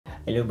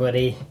Hello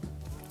buddy.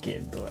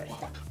 Good boy.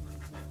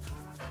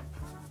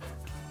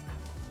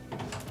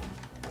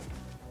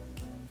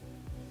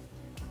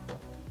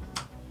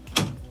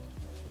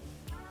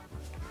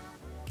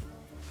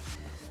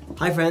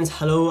 Hi friends,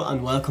 hello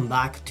and welcome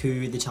back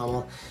to the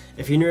channel.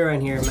 If you're new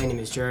around here, my name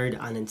is Jared,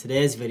 and in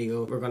today's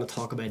video we're going to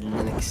talk about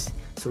Linux.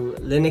 So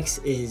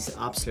Linux is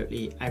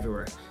absolutely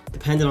everywhere.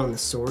 Depending on the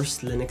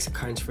source, Linux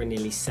accounts for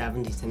nearly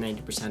 70 to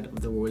 90%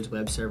 of the world's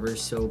web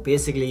servers. So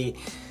basically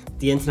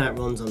the internet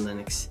runs on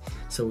Linux.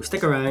 So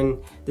stick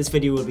around, this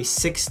video will be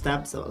 6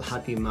 steps that will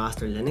help you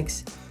master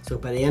Linux. So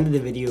by the end of the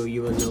video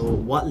you will know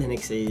what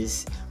Linux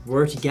is,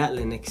 where to get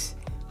Linux,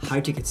 how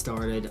to get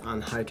started,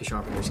 and how to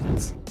sharpen your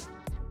skills.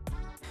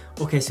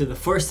 Okay, so the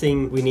first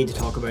thing we need to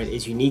talk about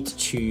is you need to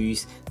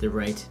choose the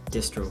right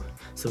distro.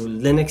 So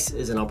Linux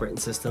is an operating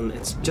system.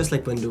 It's just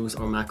like Windows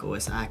or Mac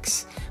OS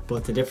X,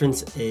 but the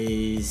difference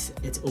is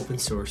it's open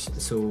source.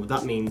 So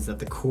that means that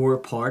the core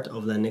part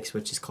of Linux,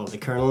 which is called the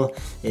kernel,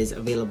 is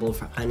available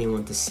for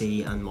anyone to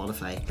see and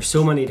modify. There's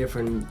so many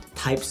different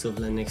types of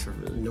Linux,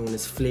 known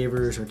as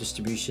flavors or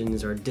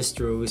distributions or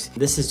distros.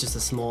 This is just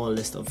a small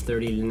list of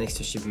 30 Linux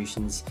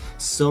distributions.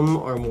 Some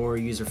are more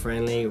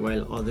user-friendly,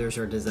 while others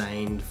are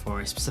designed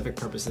for specific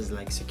purposes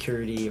like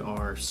security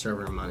or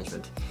server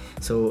management.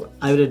 So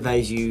I would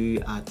advise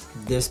you at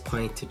this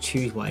point to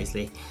choose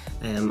wisely,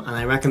 and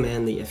I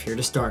recommend that if you're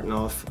just starting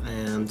off,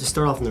 just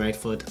start off on the right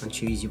foot and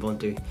choose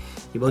Ubuntu.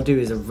 Ubuntu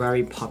is a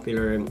very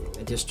popular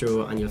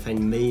distro, and you'll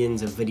find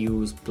millions of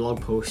videos,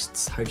 blog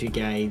posts, how-to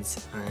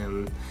guides.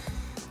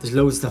 There's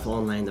loads of stuff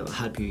online that will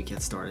help you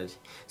get started.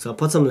 So I'll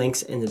put some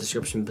links in the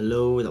description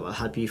below that will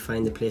help you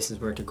find the places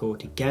where to go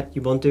to get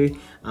Ubuntu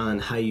and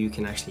how you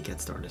can actually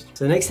get started.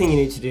 So the next thing you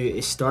need to do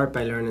is start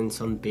by learning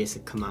some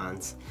basic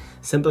commands.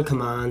 Simple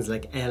commands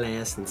like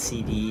ls and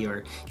cd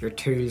are your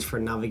tools for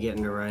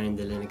navigating around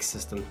the Linux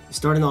system.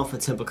 Starting off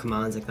with simple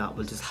commands like that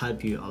will just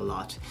help you a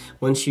lot.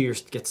 Once you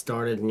get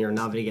started and you're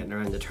navigating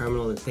around the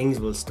terminal, things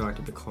will start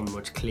to become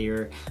much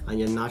clearer and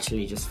you'll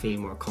naturally just feel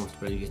more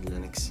comfortable using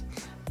Linux.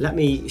 Let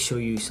me show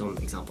you some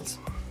examples.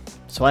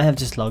 So I have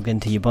just logged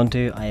into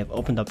Ubuntu. I have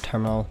opened up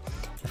terminal.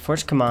 The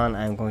first command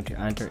I'm going to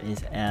enter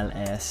is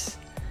ls,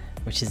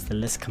 which is the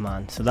list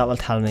command. So that will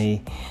tell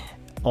me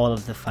all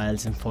of the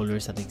files and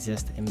folders that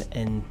exist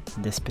in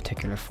this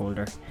particular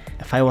folder.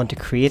 If I want to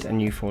create a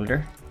new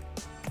folder,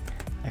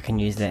 I can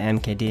use the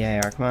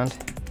mkdir command.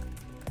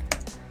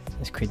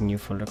 Let's create a new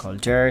folder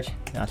called Jared.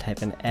 I'll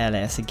type in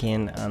ls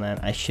again, and then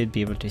I should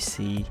be able to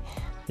see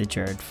the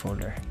Jared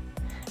folder.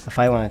 If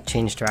I want to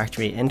change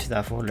directory into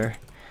that folder,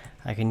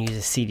 I can use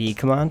a cd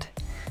command.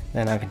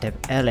 Then I can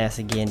type ls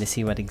again to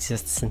see what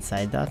exists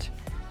inside that.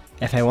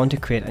 If I want to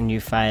create a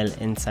new file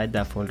inside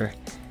that folder,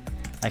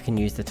 I can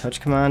use the touch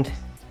command.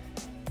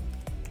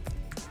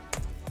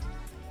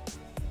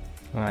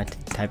 I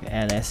type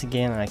ls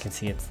again and I can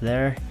see it's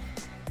there.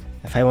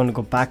 If I want to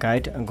go back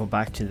out and go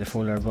back to the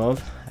folder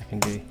above, I can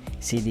do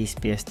cd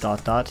space ...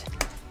 to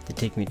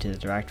take me to the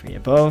directory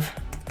above.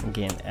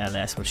 Again,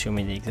 ls will show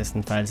me the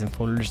existing files and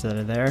folders that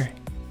are there.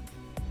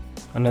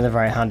 Another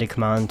very handy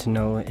command to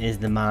know is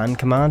the man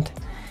command.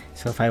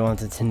 So if I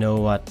wanted to know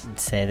what,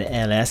 say, the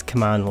ls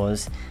command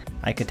was,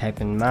 I could type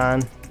in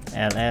man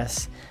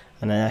ls,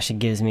 and it actually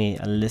gives me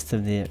a list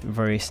of the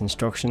various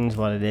instructions,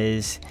 what it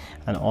is,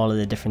 and all of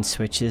the different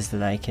switches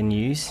that I can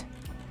use.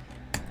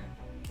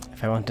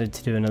 If I wanted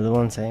to do another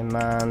one, say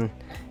man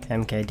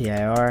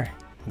mkdir,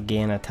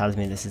 again it tells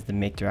me this is the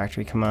make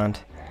directory command.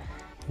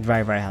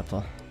 Very, very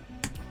helpful.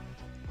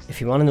 If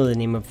you want to know the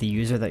name of the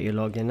user that you're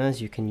logged in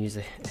as, you can use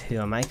the who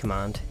am I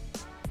command.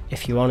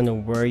 If you want to know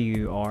where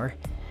you are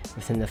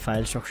within the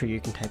file structure, you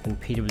can type in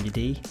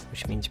pwd,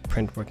 which means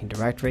print working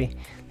directory.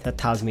 That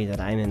tells me that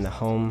I'm in the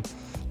home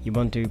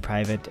Ubuntu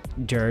private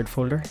Jared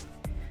folder.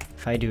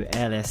 If I do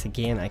ls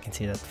again, I can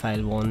see that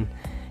file 1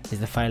 is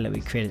the file that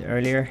we created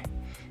earlier.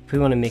 If we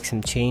want to make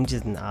some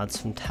changes and add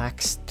some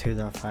text to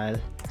that file,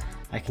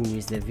 I can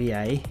use the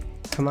vi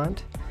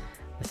command.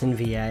 Within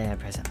vi, I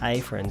press I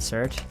for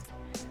insert.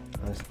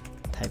 I'll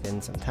type in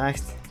some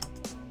text.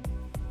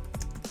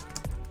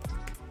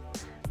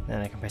 Then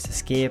I can press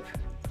escape,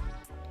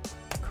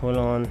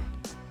 colon,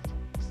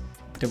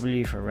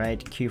 W for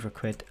write, Q for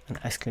quit, and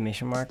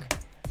exclamation mark.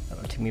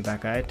 That will take me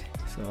back out.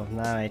 So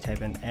now I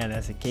type in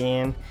ls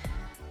again.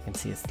 You can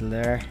see it's still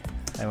there.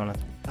 I want to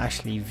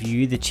actually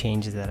view the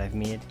changes that I've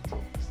made. I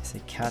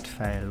say cat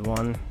file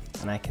 1,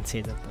 and I can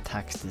see that the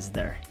text is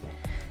there.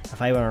 If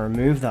I want to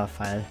remove that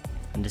file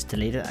and just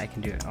delete it, I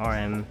can do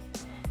rm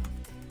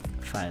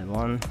file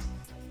 1.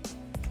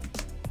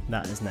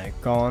 That is now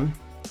gone.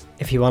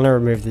 If you want to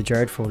remove the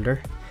Jared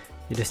folder,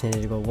 you just need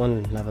to go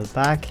one level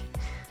back,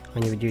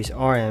 and you would use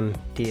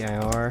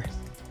rmdir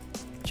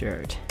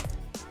Jared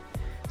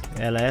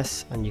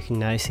ls, and you can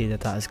now see that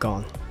that is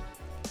gone.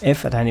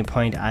 If at any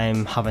point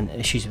I'm having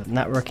issues with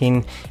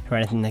networking or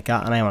anything like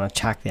that, and I want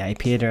to check the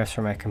IP address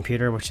for my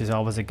computer, which is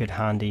always a good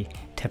handy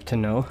tip to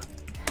know,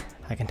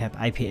 I can type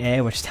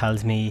IPA, which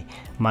tells me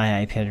my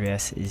IP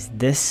address is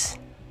this.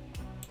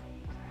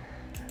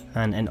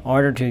 And in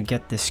order to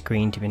get this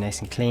screen to be nice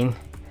and clean,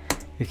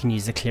 we can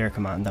use the clear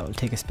command that will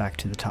take us back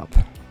to the top.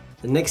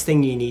 The next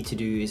thing you need to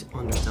do is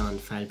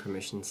understand file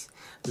permissions.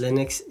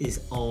 Linux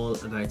is all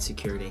about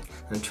security,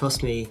 and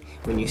trust me,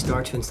 when you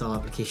start to install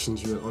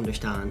applications you will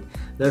understand.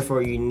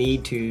 Therefore you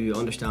need to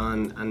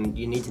understand and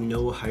you need to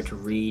know how to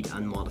read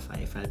and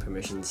modify file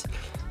permissions.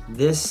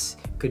 This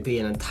could be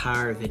an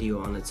entire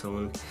video on its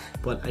own,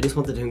 but I just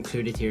wanted to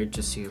include it here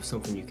just so you have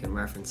something you can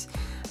reference.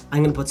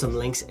 I'm going to put some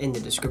links in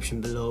the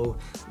description below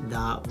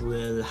that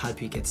will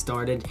help you get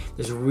started.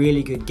 There's a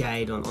really good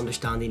guide on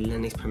understanding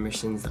Linux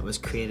permissions that was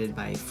created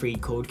by Free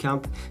Code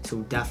Camp, so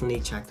definitely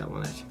check that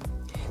one out.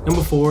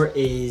 Number 4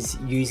 is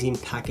using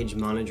package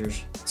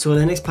managers. So a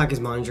Linux package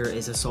manager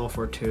is a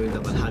software tool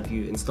that will help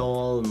you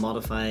install,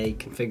 modify,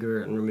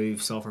 configure and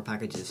remove software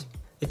packages.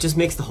 It just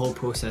makes the whole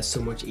process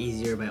so much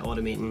easier by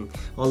automating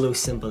all those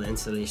simple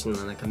installation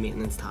and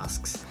maintenance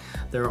tasks.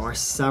 There are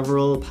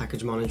several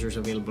package managers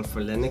available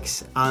for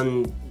Linux,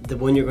 and the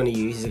one you're going to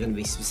use is going to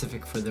be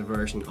specific for the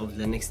version of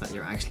Linux that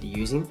you're actually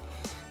using.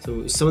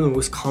 So some of the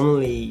most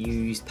commonly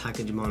used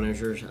package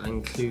managers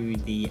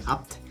include the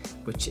apt,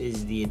 which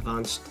is the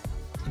advanced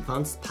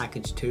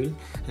package tool.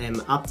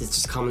 apt is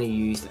just commonly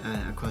used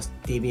across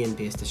Debian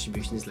based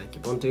distributions like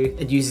Ubuntu.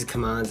 It uses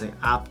commands like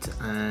apt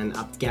and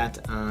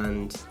apt-get,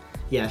 and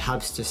yeah, it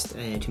helps just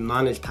to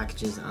manage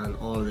packages and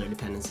all of their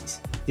dependencies.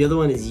 The other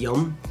one is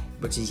yum,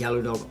 which is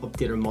Yellow Dog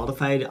Updater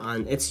Modified,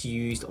 and it's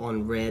used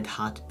on Red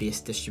Hat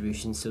based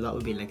distributions, so that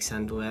would be like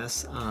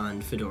CentOS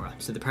and Fedora.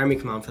 So the primary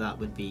command for that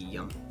would be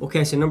yum.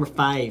 Okay, so number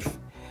 5,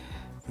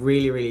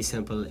 really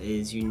simple,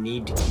 is you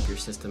need to keep your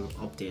system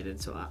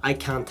updated. So I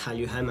can't tell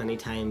you how many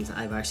times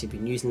I've actually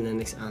been using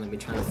Linux and I've been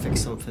trying to fix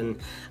something,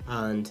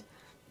 and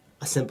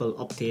a simple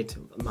update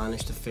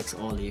managed to fix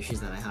all the issues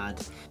that I had.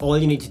 All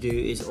you need to do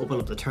is open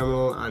up the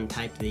terminal and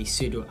type the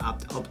sudo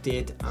apt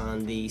update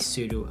and the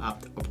sudo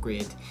apt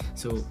upgrade.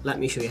 So let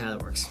me show you how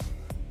that works.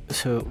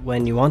 So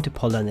when you want to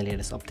pull down the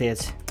latest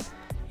updates,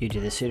 you do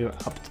the sudo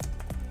apt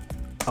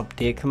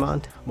update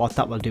command. What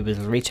that will do is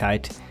it'll reach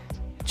out,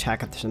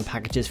 check if there's some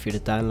packages for you to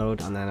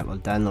download, and then it will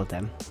download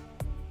them.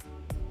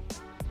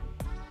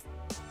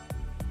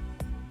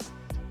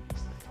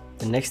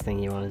 The next thing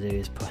you want to do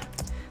is put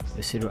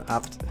the sudo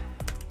apt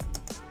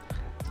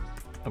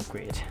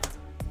upgrade.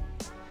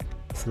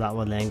 So that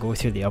will then go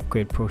through the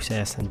upgrade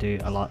process and do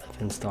a lot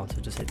of installs. So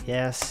just hit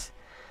yes.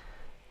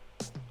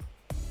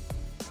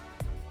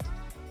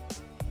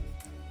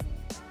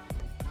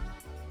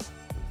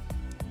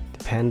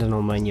 Depending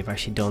on when you've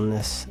actually done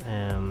this,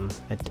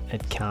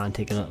 it can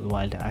take a little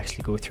while to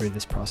actually go through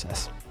this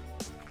process.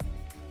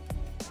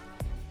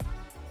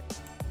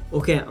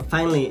 Okay, and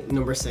finally,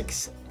 number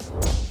 6,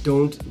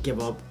 don't give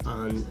up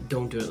and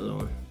don't do it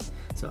alone.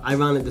 So I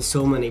ran into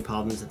so many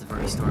problems at the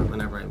very start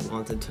whenever I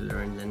wanted to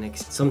learn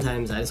Linux.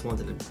 Sometimes I just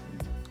wanted to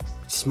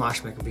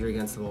smash my computer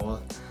against the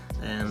wall.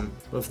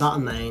 But with that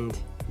in mind,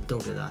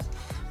 don't do that.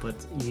 But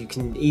you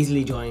can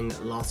easily join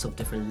lots of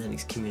different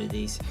Linux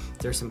communities.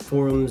 There's some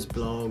forums,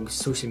 blogs,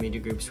 social media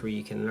groups where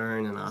you can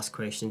learn and ask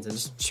questions and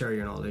just share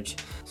your knowledge.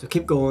 So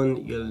keep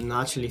going, you'll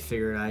naturally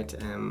figure it out.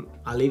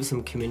 I'll leave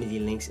some community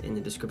links in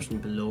the description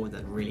below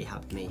that really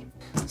helped me.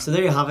 So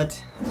there you have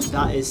it.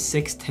 That is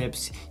 6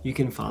 tips you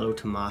can follow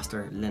to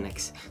master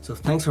Linux. So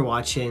thanks for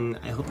watching.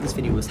 I hope this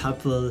video was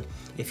helpful.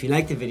 If you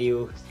liked the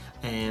video,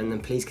 then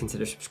please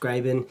consider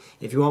subscribing.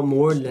 If you want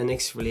more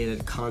Linux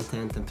related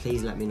content, then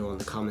please let me know in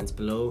the comments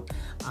below.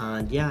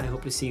 And yeah, I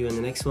hope to see you in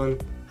the next one.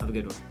 Have a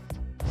good one.